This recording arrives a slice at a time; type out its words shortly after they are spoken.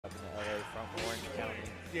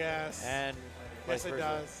Yes. And yes, vice it versa.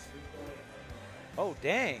 does. Oh,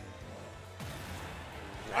 dang.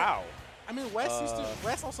 Wow. I mean,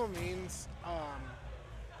 West also means,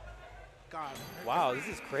 God. Wow, this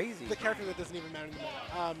is crazy. The character that doesn't even matter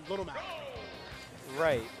anymore. Little Mac.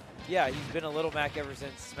 Right. Yeah, he's been a Little Mac ever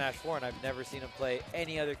since Smash 4, and I've never seen him play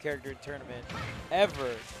any other character in tournament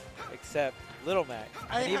ever except Little Mac.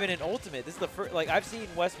 And even in Ultimate. This is the first, like, I've seen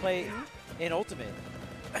Wes play in Ultimate.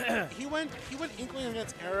 he went Inkling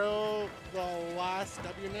against Arrow the last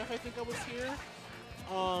WNF, I think I was here.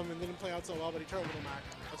 And didn't play out so well, but he tried Little Mac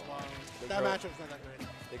as well. That matchup's not that great.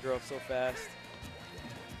 They grow up so fast.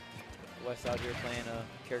 Wes out here playing a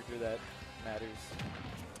character that matters.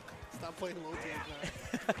 Stop playing low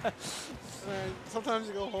tiers, man. Sometimes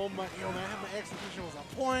you go home, man, my execution was on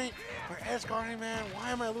point. My edge guarding, man, why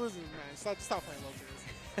am I losing, man? Stop playing low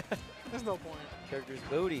tiers. There's no point. Character's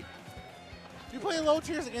booty. You play low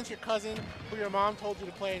tiers against your cousin, who your mom told you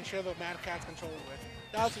to play and share the Mad Catz controller with.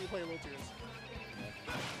 That's what you play low tiers.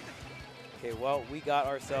 Okay, well, we got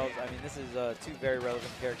ourselves, I mean, this is two very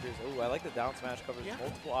relevant characters. Oh, I like the down smash covers. Yeah.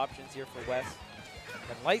 Multiple options here for Wes.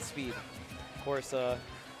 And LightSpeed, of course,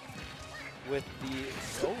 with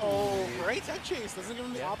the... Oh, great tech chase. Doesn't give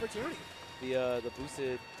him the opportunity. The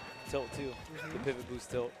boosted tilt, too. The pivot boost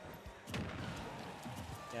tilt.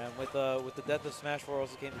 And with the death of Smash 4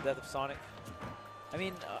 also came the death of Sonic. I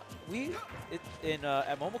mean,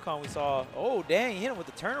 at Momocon we saw, oh dang, he hit him with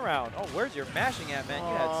the turnaround. Oh, where's your mashing at, man?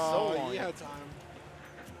 You had so long. You had time.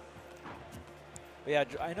 But yeah,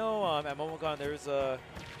 I know at Momocon there's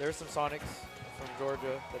some Sonics from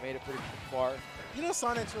Georgia that made it pretty far. You know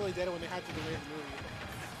Sonic's really dead when they had to delay the movie.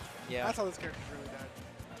 Yeah. That's how this character's really dead.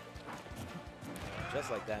 Just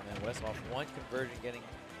like that, man. West off one conversion, getting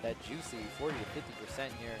that juicy 40 to 50%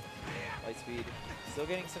 here. LightSpeed still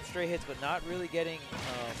getting some stray hits, but not really getting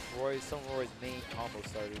some of Roy's main combo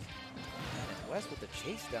starters. And West with the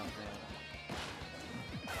chase down,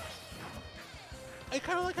 man. I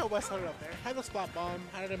kind of like how West had it up there. Had the spot bomb,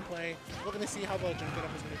 had it in play. Looking to see how the jump get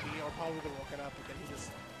up is going to be, or probably the roll get up, but then he just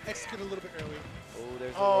executed a little bit early. Oh,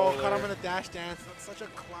 there's oh, caught him in a dash dance. That's such a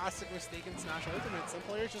classic mistake in Smash Ultimate. Some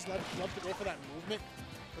players just love to go for that movement,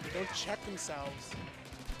 but they don't check themselves.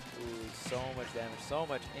 Ooh, so much damage, so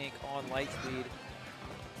much ink on LightSpeed.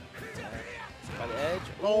 By the edge.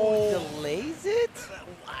 Oh, delays it? That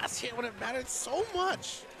last hit when it mattered so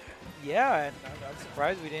much. Yeah, and I'm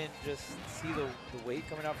surprised we didn't just see the weight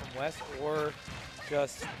coming out from West or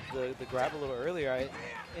just the grab a little earlier.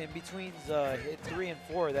 In between hit 3 and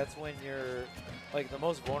 4, that's when you're like the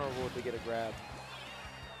most vulnerable to get a grab.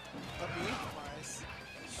 Nice.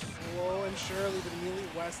 Slow and surely, but immediately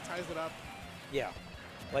West ties it up. Yeah.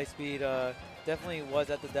 LightSpeed definitely was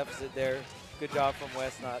at the deficit there. Good job from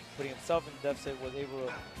West not putting himself in the deficit, was able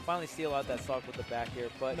to finally steal out that stock with the back air.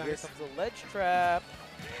 But here comes the ledge trap.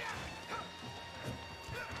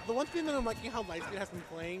 The one thing that I'm liking how LightSpeed has been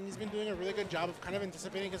playing, he's been doing a really good job of kind of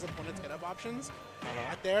anticipating his opponent's get-up options.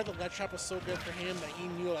 At there, the ledge trap was so good for him that he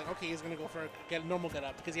knew, like, okay, he's going to go for a normal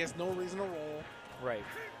get-up because he has no reason to roll. Right.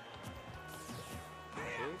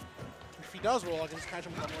 If he does roll, I can just catch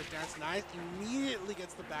him with that more dance. Nice. Immediately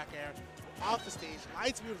gets the back air off the stage.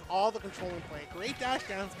 LightSpeed with all the control in play. Great dash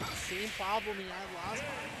dance, but the same problem he had last time.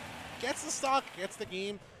 Gets the stock, gets the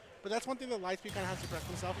game. But that's one thing that LightSpeed kind of has to correct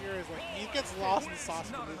himself here is like he gets lost in the sauce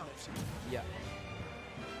of the movement. Yeah.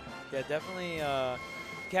 Yeah, definitely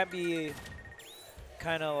can't be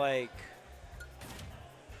kind of like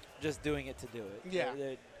just doing it to do it. Yeah.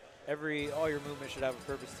 All your movement should have a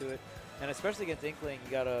purpose to it. And especially against Inkling,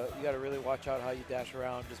 you gotta really watch out how you dash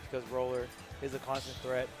around just because roller is a constant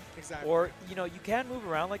threat. Exactly. Or, you know, you can move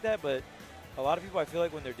around like that, but a lot of people, I feel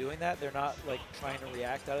like when they're doing that, they're not like trying to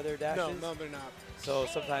react out of their dashes. No, they're not. So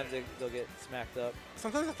sometimes they'll get smacked up.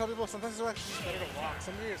 Sometimes I tell people, sometimes it's actually just better to walk.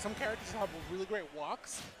 Some characters have really great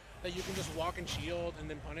walks that you can just walk and shield and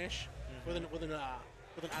then punish with an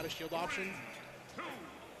out of shield option.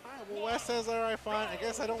 Alright, well Wes says, alright, fine. I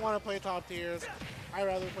guess I don't want to play top tiers. I'd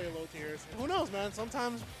rather play low tiers. And who knows, man?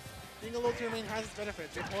 Sometimes being a low tier main has its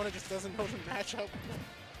benefits. Your opponent just doesn't know the matchup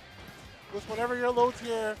with whatever your low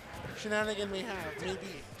tier shenanigan may have, maybe.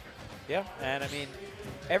 Yeah, and I mean,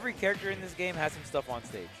 every character in this game has some stuff on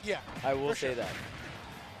stage. Yeah, I will say that.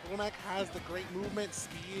 Womack has the great movement,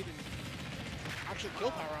 speed, and actually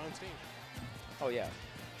kill power on stage. Oh yeah,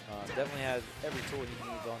 definitely has every tool he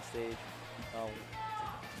needs on stage.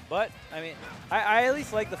 But I mean, I at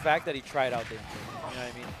least like the fact that he tried out the intro. You know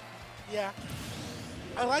what I mean? Yeah,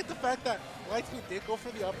 I like the fact that LightSpeed did go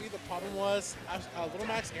for the up B. The problem was Little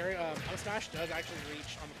Mac's area up smash does actually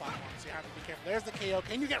reach on the platform, so you have to be careful. There's the KO.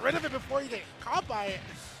 Can you get rid of it before you get caught by it?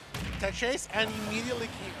 tech chase, and immediately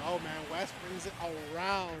came. Oh man, West brings it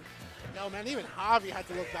around. Yo man, even Javi had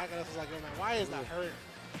to look back at us and was like, yo man, why is that hurt?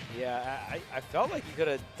 Yeah, I felt like he could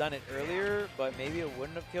have done it earlier, but maybe it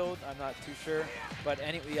wouldn't have killed. I'm not too sure. But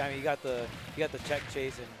anyway, I mean, you got the check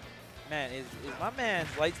chase, and man, is my man's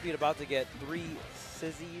LightSpeed about to get 3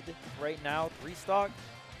 sizzied right now? 3 stock?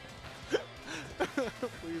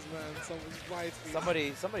 Please, man,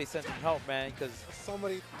 somebody send some help, man, because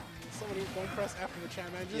somebody don't press F in the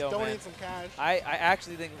chat, man. Just donate some cash. I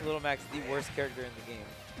actually think Little Mac's the worst character in the game.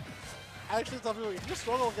 I actually tell people, if you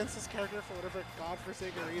struggle against this character for whatever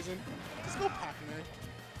godforsaken reason, just go Pac-Man.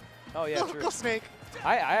 Oh yeah, true. Go Snake.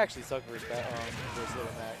 I actually suck versus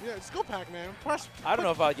Little Mac. Yeah, just go Pac-Man. I don't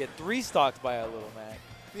know if I'd get 3 stocks by a Little Mac.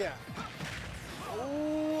 Yeah.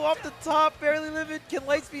 Ooh, off the top, barely living. Can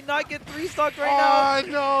LightSpeed not get 3 stocks right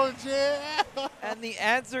now? Oh, no, Jay. And the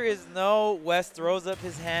answer is no. West throws up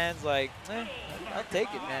his hands like, I'll take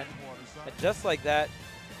it, man. And just like that,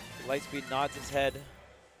 LightSpeed nods his head.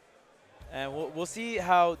 And we'll see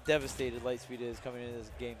how devastated LightSpeed is coming into this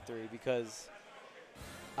game 3, because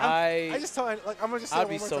I just tell, like, I'm gonna just say I'd it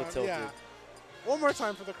be one more so time. tilted. Yeah. One more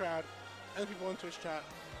time for the crowd, and the people in Twitch chat,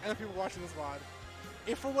 and the people watching this VOD.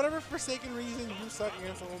 If for whatever forsaken reason you suck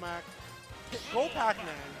against Little Mac, go Pac-Man,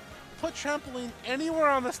 put Trampoline anywhere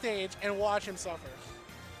on the stage, and watch him suffer.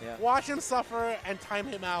 Yeah. Watch him suffer and time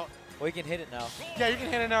him out. Well, he can hit it now. Yeah, you can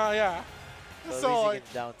hit it now. Yeah. So at least he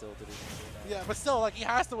gets down tilted. Yeah, but still, like, he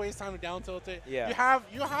has to waste time to down tilt it. Yeah.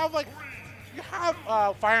 You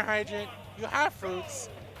have Fire Hydrant. You have fruits.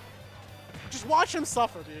 Just watch him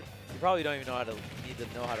suffer, dude. You probably don't even need to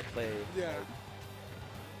know how to play. Yeah.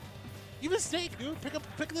 Even Snake, dude.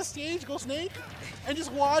 Pick the stage, go Snake, and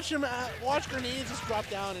just watch him. Watch grenades just drop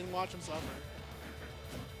down and watch him suffer.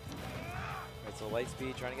 Right, so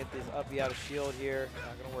LightSpeed trying to get this uppy out of shield here.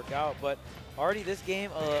 Not gonna work out, but already this game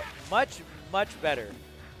much better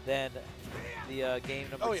than the game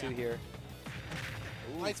number 2 here.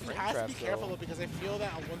 Ooh, LightSpeed has to be careful though, because I feel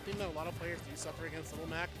that one thing that a lot of players do suffer against Little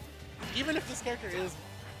Mac, even if this character is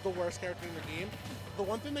the worst character in the game, the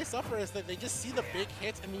one thing they suffer is that they just see the big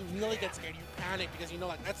hits and you immediately get scared. You panic because you know,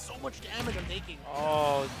 like, that's so much damage I'm taking.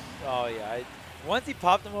 Oh yeah. Once he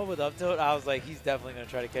popped him up with up tilt, I was like, he's definitely gonna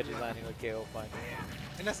try to catch his landing with KO punch.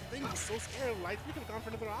 And that's the thing, he's so scared. LightSpeed could have gone for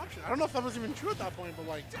another option. I don't know if that was even true at that point, but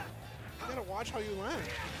like, you gotta watch how you land.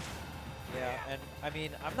 Yeah, and I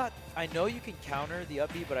mean, I know you can counter the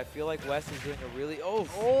up B, but I feel like West is doing a really,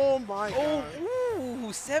 oh my god.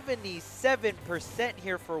 Ooh, 77%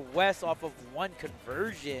 here for West off of 1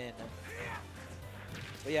 conversion.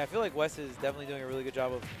 But yeah, I feel like West is definitely doing a really good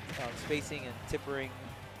job of spacing and tippering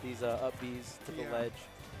these up Bs to the ledge.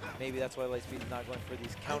 Maybe that's why LightSpeed is not going for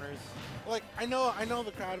these counters. Like, I know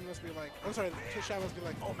the crowd must be like, I'm sorry, the Twitch chat must be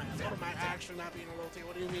like, oh man, what am I actually not being a rotate?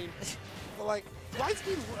 What do you mean? But like,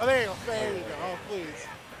 LightSpeed, there you go, there you go. Oh, please.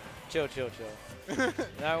 Chill.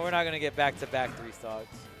 Now we're not going to get back-to-back 3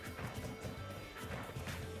 stocks.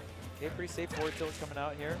 Okay, pretty safe forward tilt coming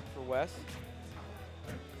out here for West.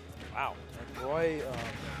 Wow. And Roy's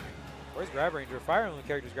grab range, or Fire Emblem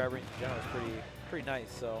character's grab range in general is pretty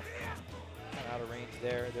nice, so kind of out of range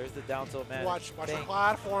there. There's the down tilt, man. Watch the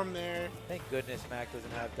platform there. Thank goodness Mac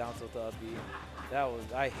doesn't have down tilt to up B.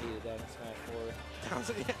 I hated that in Smash 4. It was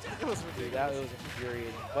ridiculous. Dude, that was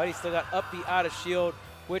infuriating. But he still got up B out of shield,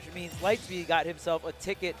 which means LightSpeed got himself a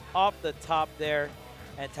ticket off the top there.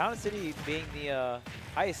 And Town City being the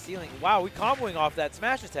highest ceiling. Wow, we comboing off that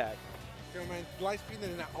smash attack. Yo, man, LightSpeed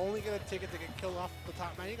did not only get a ticket to get killed off the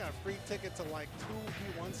top, man, you got a free ticket to like 2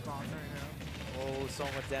 V1 stocks right now. Oh, so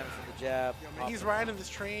much damage from the jab. Yo, man, he's riding this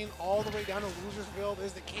train all the way down to Losersville.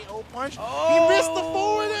 There's the KO punch. Oh! He missed the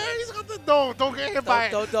forward there. He's got the don't get hit by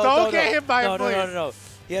it. Don't get hit by it, please. No.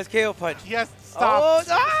 He has KO punch. Yes, stop.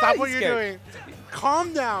 Stop what you're scared. doing.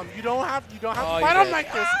 Calm down. You don't have to fight him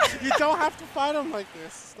like this. You don't have to fight him like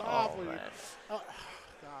this. Stop. Oh, man. Oh,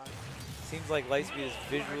 God. Seems like LightSpeed is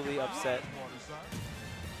visually upset.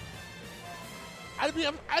 I'd be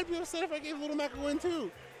upset if I gave Little Mac a win too.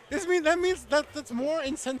 That means that's more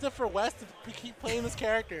incentive for West to keep playing this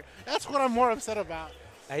character. That's what I'm more upset about.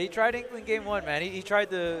 He tried Inkling game 1, man. He tried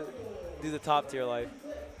to do the top tier life.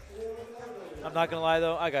 I'm not gonna lie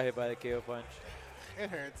though, I got hit by the KO punch. It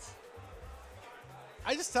hurts.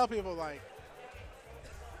 I just tell people like,